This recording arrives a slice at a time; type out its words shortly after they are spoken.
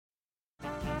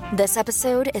This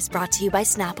episode is brought to you by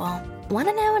Snapple. Want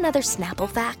to know another Snapple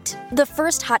fact? The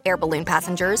first hot air balloon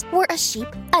passengers were a sheep,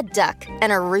 a duck,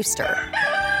 and a rooster.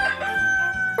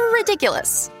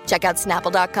 Ridiculous. Check out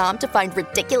Snapple.com to find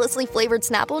ridiculously flavored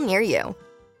Snapple near you.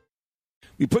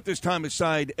 We put this time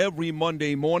aside every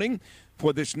Monday morning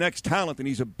for this next talent, and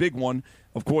he's a big one.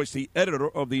 Of course, the editor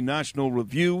of the National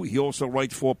Review. He also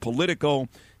writes for Politico.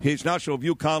 His National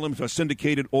Review columns are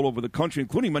syndicated all over the country,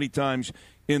 including many times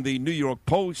in the New York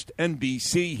Post,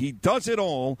 NBC. He does it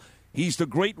all. He's the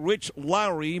great Rich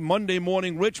Lowry. Monday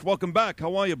morning, Rich, welcome back.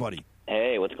 How are you, buddy?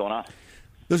 Hey, what's going on?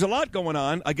 There's a lot going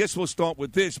on. I guess we'll start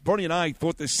with this. Bernie and I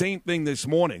thought the same thing this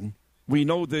morning. We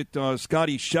know that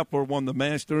Scottie Scheffler won the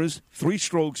Masters, 3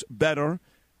 strokes better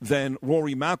than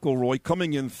Rory McIlroy,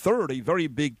 coming in third, a very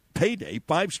big payday,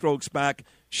 5 strokes back.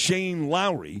 Shane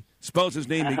Lowry spells his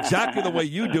name exactly the way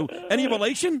you do. Any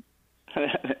relation?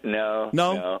 No.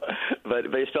 But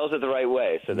he spells it the right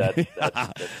way, so that's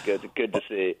good to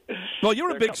see. Well,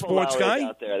 you're a big sports guy.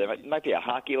 Out there might be a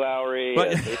hockey Lowry, a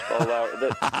baseball Lowry.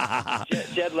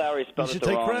 Jed Lowry spells it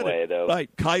the wrong way, though. Right,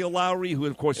 Kyle Lowry, who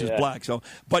of course is black. So,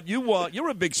 but you're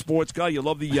a big sports guy. You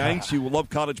love the Yanks. You love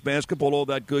college basketball, all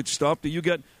that good stuff. Do you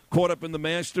get caught up in the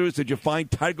Masters? Did you find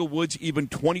Tiger Woods even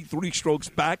 23 strokes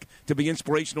back to be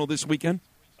inspirational this weekend?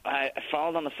 I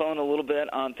followed on the phone a little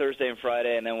bit on Thursday and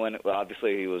Friday, and then when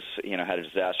obviously he was, had a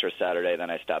disastrous Saturday, then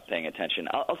I stopped paying attention.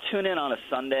 I'll tune in on a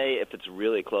Sunday if it's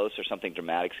really close or something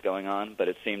dramatic's going on. But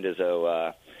it seemed as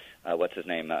though what's his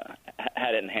name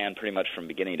had it in hand pretty much from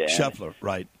beginning to end. Scheffler,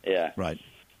 right? Yeah, right.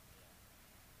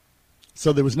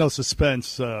 So there was no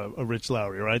suspense of Rich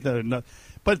Lowry, right?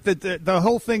 But the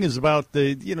whole thing is about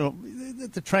the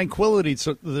tranquility,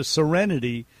 the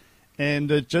serenity.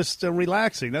 And just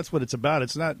relaxing. That's what it's about.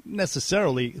 It's not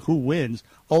necessarily who wins,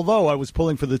 although I was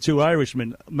pulling for the 2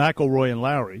 Irishmen, McIlroy and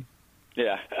Lowry.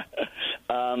 Yeah.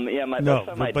 That's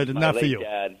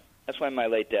why my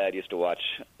late dad used to watch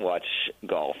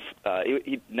golf.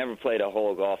 He never played a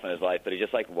hole of golf in his life, but he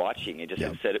just liked watching. He just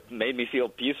said it made me feel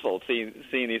peaceful seeing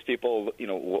these people,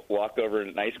 walk over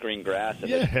nice green grass. And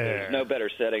there's no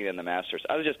better setting than the Masters.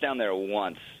 I was just down there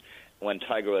once when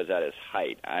Tiger was at his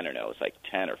height. I don't know, it was like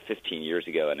 10 or 15 years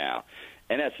ago now.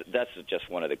 And that's just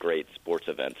one of the great sports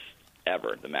events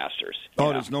ever, the Masters.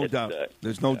 There's no doubt.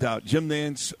 There's no doubt. Jim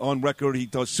Nantz on record. He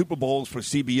does Super Bowls for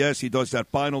CBS. He does that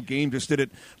final game. Just did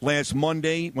it last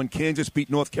Monday when Kansas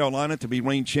beat North Carolina to be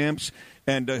reigning champs.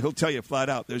 And he'll tell you flat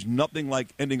out, there's nothing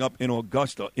like ending up in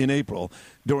Augusta in April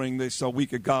during this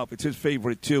week of golf. It's his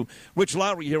favorite, too. Rich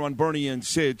Lowry here on Bernie and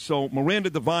Sid. So Miranda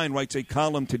Devine writes a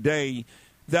column today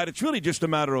that it's really just a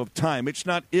matter of time. It's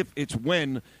not if, it's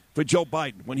when for Joe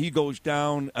Biden, when he goes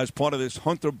down as part of this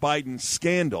Hunter Biden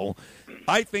scandal.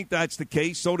 I think that's the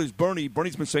case. So does Bernie.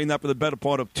 Bernie's been saying that for the better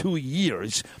part of 2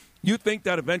 years. You think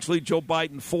that eventually Joe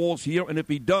Biden falls here? And if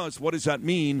he does, what does that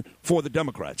mean for the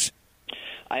Democrats?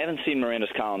 I haven't seen Miranda's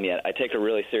column yet. I take her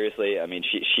really seriously. I mean,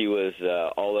 she was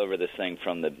all over this thing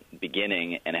from the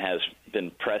beginning and has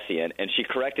been prescient. And she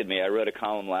corrected me. I wrote a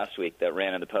column last week that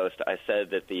ran in the Post. I said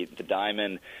that the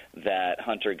diamond that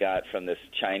Hunter got from this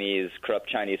corrupt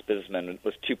Chinese businessman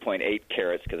was 2.8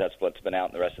 carats, because that's what's been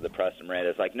out in the rest of the press. And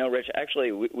Miranda's like, no, Rich,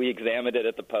 actually, we examined it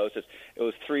at the Post. It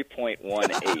was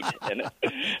 3.18. And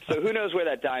so who knows where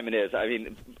that diamond is? I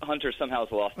mean, Hunter somehow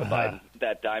has lost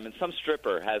that diamond. Some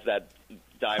stripper has that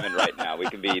diamond right now. We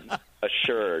can be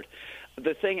assured.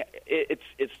 The thing,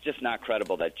 it's just not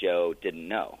credible that Joe didn't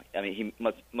know. I mean, he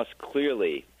must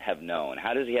clearly have known.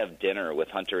 How does he have dinner with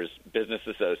Hunter's business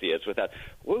associates without?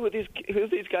 Who's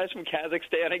these guys from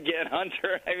Kazakhstan again,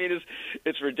 Hunter? I mean,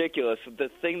 it's ridiculous. The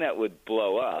thing that would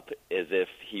blow up is if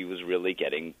he was really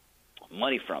getting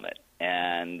money from it,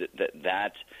 and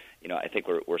that. I think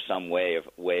we're some way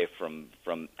from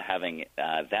having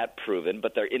that proven,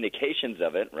 but there are indications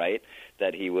of it, right?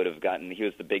 That he would have gotten. He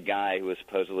was the big guy who was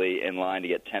supposedly in line to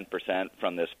get 10%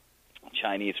 from this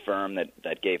Chinese firm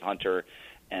that gave Hunter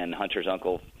and Hunter's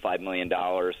uncle $5 million.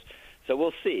 So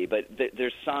we'll see, but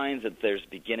there's signs that there's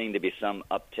beginning to be some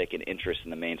uptick in interest in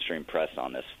the mainstream press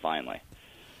on this. Finally.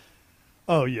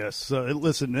 Oh, yes.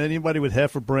 Listen, anybody with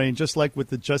half a brain, just like with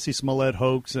the Jussie Smollett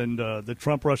hoax and the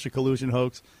Trump-Russia collusion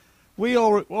hoax. We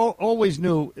always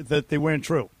knew that they weren't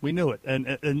true. We knew it. And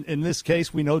in this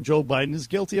case, we know Joe Biden is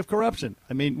guilty of corruption.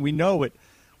 I mean, we know it.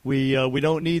 We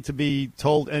don't need to be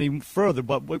told any further,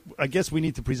 but I guess we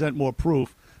need to present more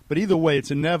proof. But either way,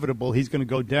 it's inevitable he's going to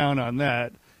go down on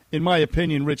that. In my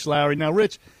opinion, Rich Lowry. Now,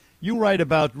 Rich, you write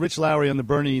about Rich Lowry on the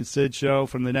Bernie and Sid show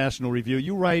from the National Review.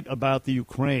 You write about the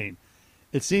Ukraine.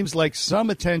 It seems like some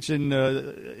attention,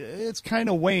 it's kind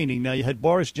of waning. Now, you had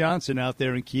Boris Johnson out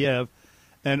there in Kiev.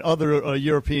 and other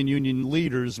European Union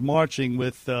leaders marching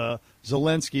with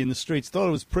Zelensky in the streets. Thought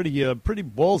it was pretty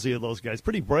ballsy of those guys,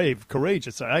 pretty brave,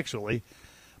 courageous, actually.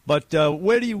 But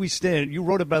where do we stand? You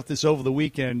wrote about this over the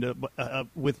weekend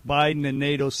with Biden and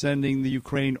NATO sending the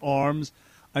Ukraine arms.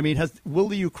 I mean, will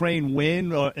the Ukraine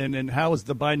win, and how is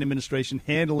the Biden administration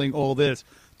handling all this?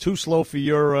 Too slow for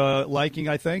your liking,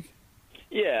 I think?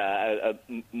 Yeah,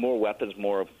 more weapons,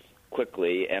 more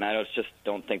quickly, and I just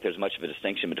don't think there's much of a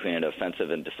distinction between an offensive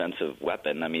and defensive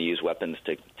weapon. I mean, you use weapons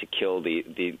to kill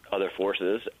the other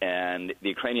forces, and the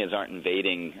Ukrainians aren't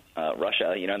invading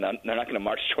Russia. You know, they're not going to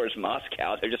march towards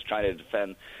Moscow. They're just trying to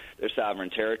defend their sovereign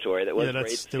territory. That was that's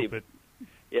great stupid.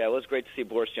 Yeah, it was great to see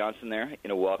Boris Johnson there,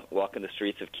 walking the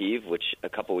streets of Kyiv, which a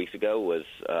couple weeks ago was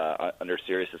under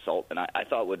serious assault, and I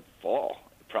thought would fall,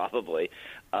 probably.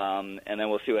 And then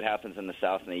we'll see what happens in the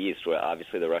south and the east, where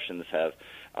obviously the Russians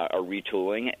are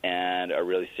retooling and are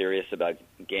really serious about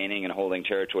gaining and holding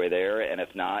territory there, and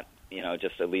if not,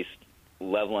 just at least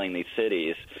leveling these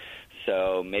cities.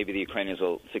 So maybe the Ukrainians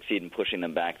will succeed in pushing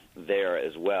them back there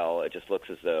as well. It just looks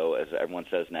as though, as everyone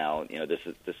says now,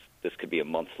 this could be a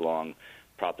months-long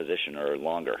proposition or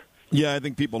longer. Yeah, I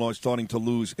think people are starting to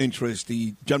lose interest.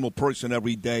 The general person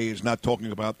every day is not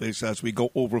talking about this as we go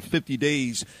over 50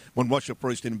 days when Russia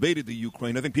first invaded the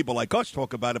Ukraine. I think people like us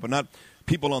talk about it, but not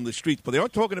people on the streets. But they are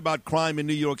talking about crime in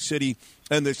New York City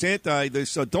and this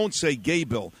Don't Say Gay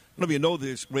bill. I don't know if you know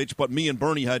this, Rich, but me and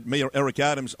Bernie had Mayor Eric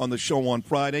Adams on the show on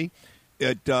Friday.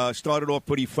 It started off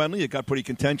pretty friendly. It got pretty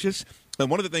contentious. And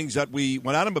one of the things that we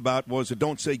went at him about was the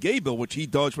Don't Say Gay bill, which he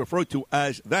does refer to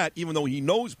as that, even though he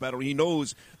knows better. He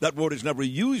knows that word is never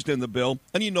used in the bill.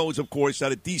 And he knows, of course,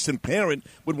 that a decent parent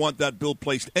would want that bill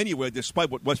placed anywhere, despite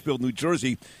what Westfield, New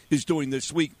Jersey is doing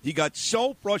this week. He got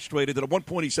so frustrated that at one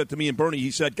point he said to me and Bernie,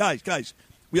 he said, guys,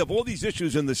 we have all these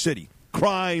issues in the city.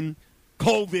 Crime,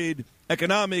 COVID,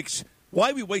 economics.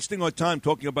 Why are we wasting our time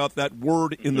talking about that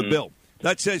word in the bill?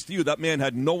 That says to you that man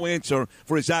had no answer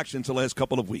for his actions the last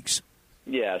couple of weeks.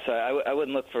 Yeah, so I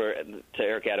wouldn't look to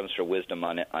Eric Adams for wisdom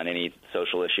on any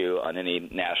social issue, on any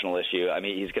national issue. I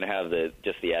mean, he's going to have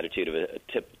the attitude of a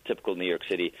typical New York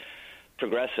City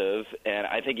progressive, and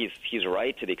I think he's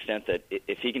right to the extent that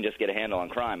if he can just get a handle on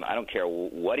crime, I don't care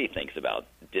what he thinks about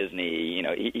Disney.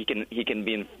 He can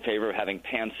be in favor of having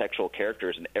pansexual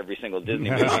characters in every single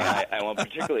Disney movie. I won't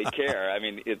particularly care. I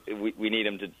mean, we need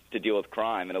him to deal with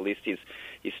crime, and at least he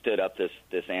stood up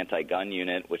this anti-gun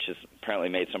unit, which has apparently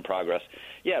made some progress.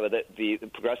 Yeah, but the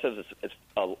progressives is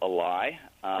a lie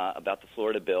about the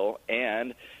Florida bill,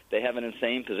 and they have an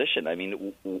insane position. I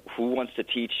mean, who wants to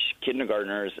teach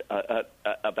kindergartners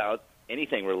about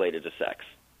anything related to sex?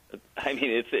 I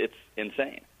mean, it's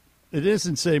insane. It is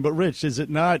insane, but Rich, is it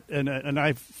not? And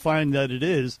I find that it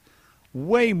is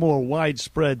way more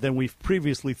widespread than we've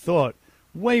previously thought.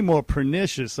 Way more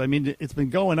pernicious. I mean, it's been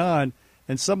going on,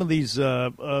 and some of these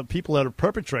people that are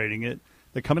perpetrating it,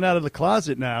 they're coming out of the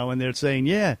closet now, and they're saying,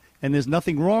 yeah, and there's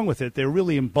nothing wrong with it. They're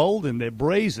really emboldened. They're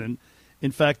brazen.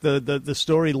 In fact, the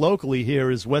story locally here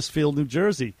is Westfield, New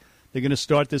Jersey. They're going to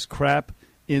start this crap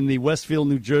in the Westfield,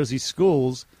 New Jersey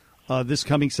schools this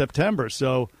coming September.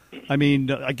 So, I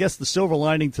mean, I guess the silver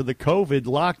lining to the COVID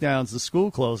lockdowns, the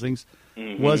school closings,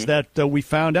 was that we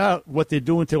found out what they're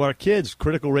doing to our kids,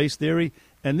 critical race theory,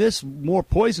 and this more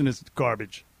poisonous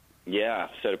garbage. Yeah,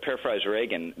 so to paraphrase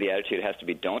Reagan, the attitude has to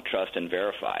be don't trust and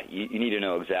verify. You need to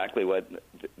know exactly what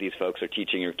these folks are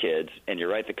teaching your kids. And you're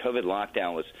right, the COVID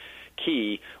lockdown was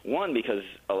key, one, because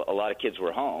a lot of kids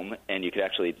were home and you could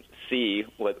actually see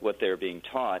what they were being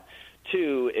taught.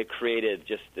 Two, it created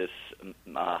just this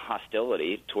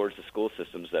hostility towards the school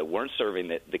systems that weren't serving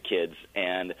the kids,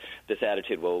 and this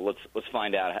attitude, well, let's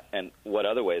find out and what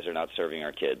other ways are not serving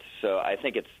our kids. So I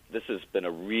think this has been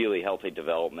a really healthy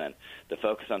development. The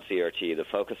focus on CRT, the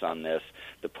focus on this,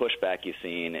 the pushback you've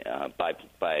seen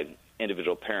by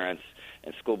individual parents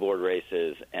and school board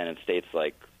races, and in states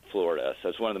like Florida. So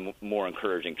it's one of the more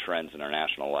encouraging trends in our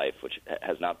national life, which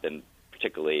has not been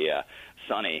particularly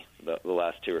sunny the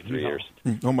last 2 or 3 years.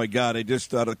 Oh, my God. I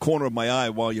just, out of the corner of my eye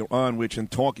while you're on, Rich, and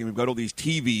talking, we've got all these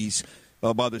TVs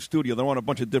by the studio. They're on a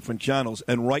bunch of different channels.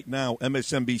 And right now,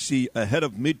 MSNBC, ahead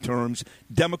of midterms,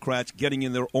 Democrats getting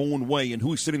in their own way. And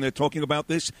who's sitting there talking about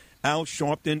this? Al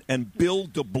Sharpton and Bill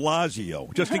de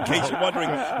Blasio. Just in case you're wondering,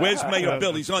 where's Mayor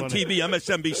Bill? He's on TV,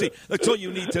 MSNBC. That's all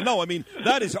you need to know. I mean,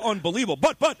 that is unbelievable.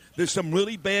 But there's some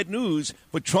really bad news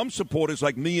for Trump supporters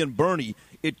like me and Bernie.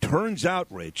 It turns out,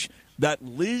 Rich, that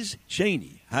Liz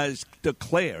Cheney has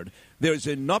declared there's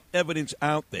enough evidence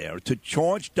out there to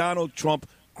charge Donald Trump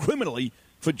criminally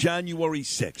for January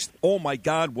 6th. Oh, my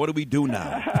God, what do we do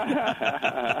now?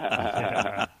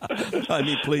 I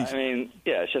mean, please. I mean,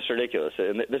 yeah, it's just ridiculous.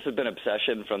 And this has been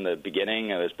obsession from the beginning.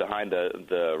 It was behind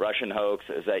the Russian hoax,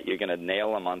 is that you're going to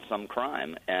nail him on some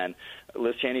crime. And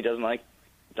Liz Cheney doesn't like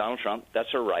Donald Trump.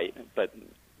 That's her right. But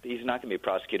he's not going to be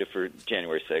prosecuted for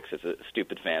January 6th. It's a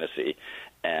stupid fantasy.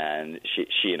 And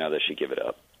she and others should give it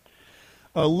up.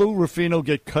 Lou Ruffino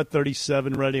get cut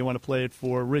 37 ready. I want to play it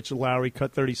for Rich Lowry,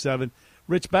 cut 37.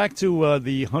 Rich, back to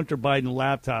the Hunter Biden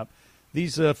laptop.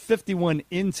 These 51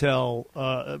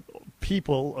 Intel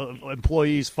people,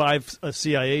 employees, 5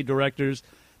 CIA directors,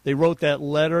 they wrote that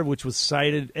letter, which was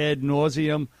cited ad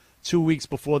nauseum 2 weeks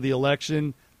before the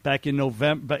election back in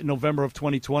November of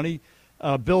 2020.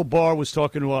 Bill Barr was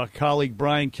talking to our colleague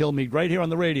Brian Kilmeade right here on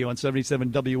the radio on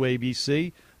 77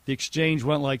 WABC. The exchange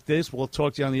went like this. We'll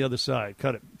talk to you on the other side.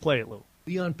 Cut it. Play it, Lou.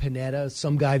 Leon Panetta,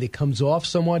 some guy that comes off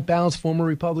somewhat balanced, former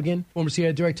Republican, former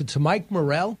CIA director, to Mike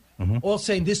Morrell, all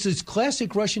saying this is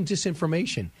classic Russian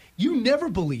disinformation. You never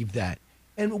believed that.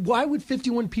 And why would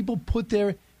 51 people put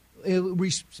their,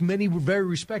 many were very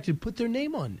respected, put their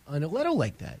name on a letter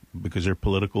like that? Because they're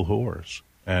political whores.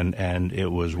 And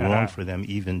it was wrong for them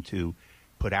even to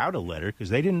put out a letter because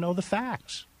they didn't know the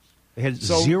facts. They had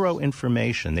zero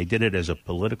information. They did it as a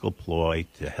political ploy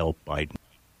to help Biden.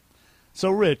 So,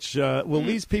 Rich, will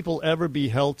these people ever be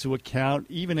held to account,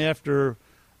 even after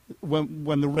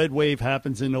when the red wave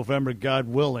happens in November, God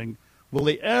willing? Will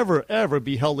they ever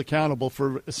be held accountable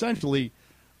for essentially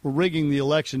rigging the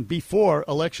election before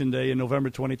Election Day in November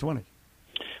 2020?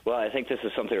 Well, I think this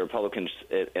is something Republicans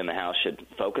in the House should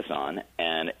focus on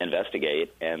and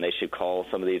investigate, and they should call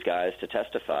some of these guys to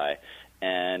testify.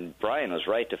 And Brian was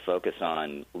right to focus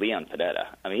on Leon Panetta.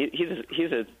 I mean,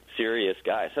 he's a serious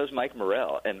guy. So is Mike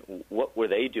Morrell. And what were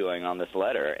they doing on this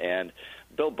letter? And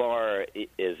Bill Barr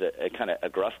is a kind of a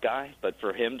gruff guy, but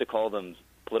for him to call them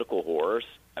political whores,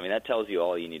 I mean, that tells you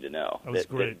all you need to know. That was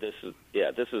great. The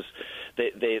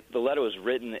letter was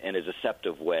written in a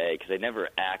deceptive way because they never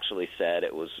actually said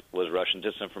it was Russian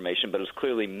disinformation, but it was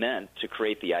clearly meant to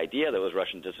create the idea that it was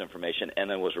Russian disinformation, and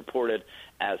then was reported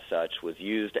as such, was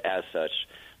used as such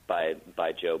by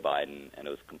Joe Biden, and it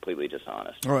was completely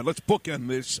dishonest. All right, let's bookend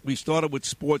this. We started with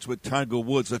sports with Tiger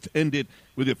Woods. Let's end it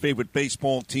with your favorite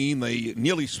baseball team. They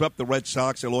nearly swept the Red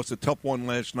Sox. They lost a tough one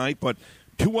last night, but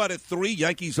 2 out of 3,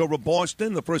 Yankees over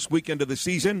Boston, the first weekend of the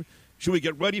season. Should we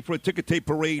get ready for a ticker tape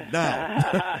parade now?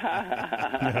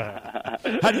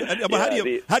 How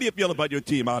do you feel about your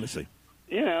team, honestly?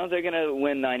 You know, they're going to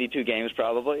win 92 games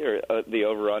probably, or the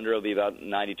over-under will be about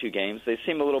 92 games. They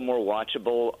seem a little more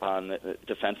watchable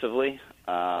defensively,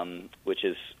 which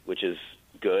is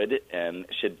good and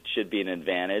should be an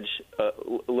advantage.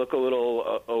 Look a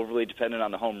little overly dependent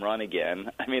on the home run again.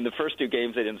 I mean, the first 2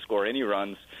 games they didn't score any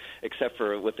runs except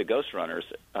for with the ghost runners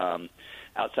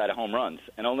outside of home runs,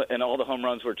 and all the home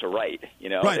runs were to right. You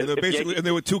know, right? And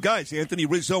there were 2 guys, Anthony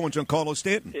Rizzo and Giancarlo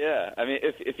Stanton. Yeah, I mean,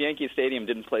 if Yankee Stadium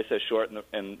didn't play so short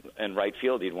in right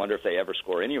field, you'd wonder if they ever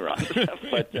score any runs.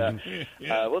 But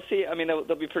we'll see. I mean,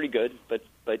 they'll be pretty good,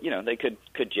 but you know, they could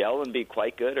gel and be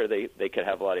quite good, or they could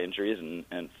have a lot of injuries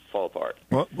and fall apart.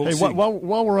 Well, hey,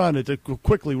 while we're on it,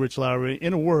 quickly, Rich Lowry,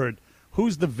 in a word,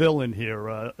 who's the villain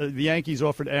here? The Yankees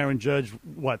offered Aaron Judge,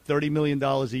 $30 million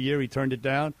a year. He turned it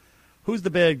down. Who's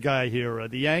the bad guy here,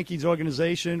 the Yankees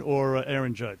organization or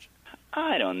Aaron Judge?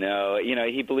 I don't know. You know,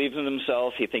 he believes in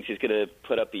himself. He thinks he's going to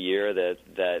put up a year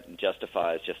that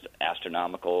justifies just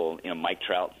astronomical, Mike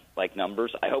Trout-like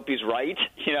numbers. I hope he's right.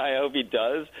 I hope he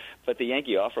does. But the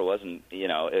Yankee offer wasn't,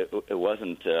 it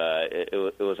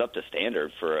was up to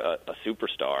standard for a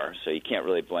superstar. So you can't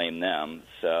really blame them.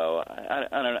 So I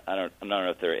don't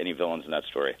know if there are any villains in that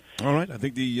story. All right. I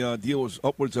think the deal was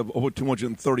upwards of over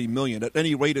 $230 million. At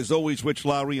any rate, as always, Rich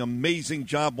Lowry, amazing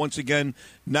job once again.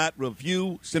 Nat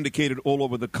Review, syndicated all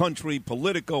over the country,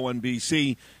 Politico,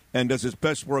 NBC, and does his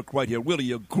best work right here. Really,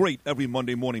 you're great every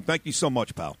Monday morning. Thank you so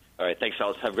much, pal. All right. Thanks,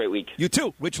 fellas. Have a great week. You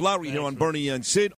too. Rich Lowry here on Bernie and Sid.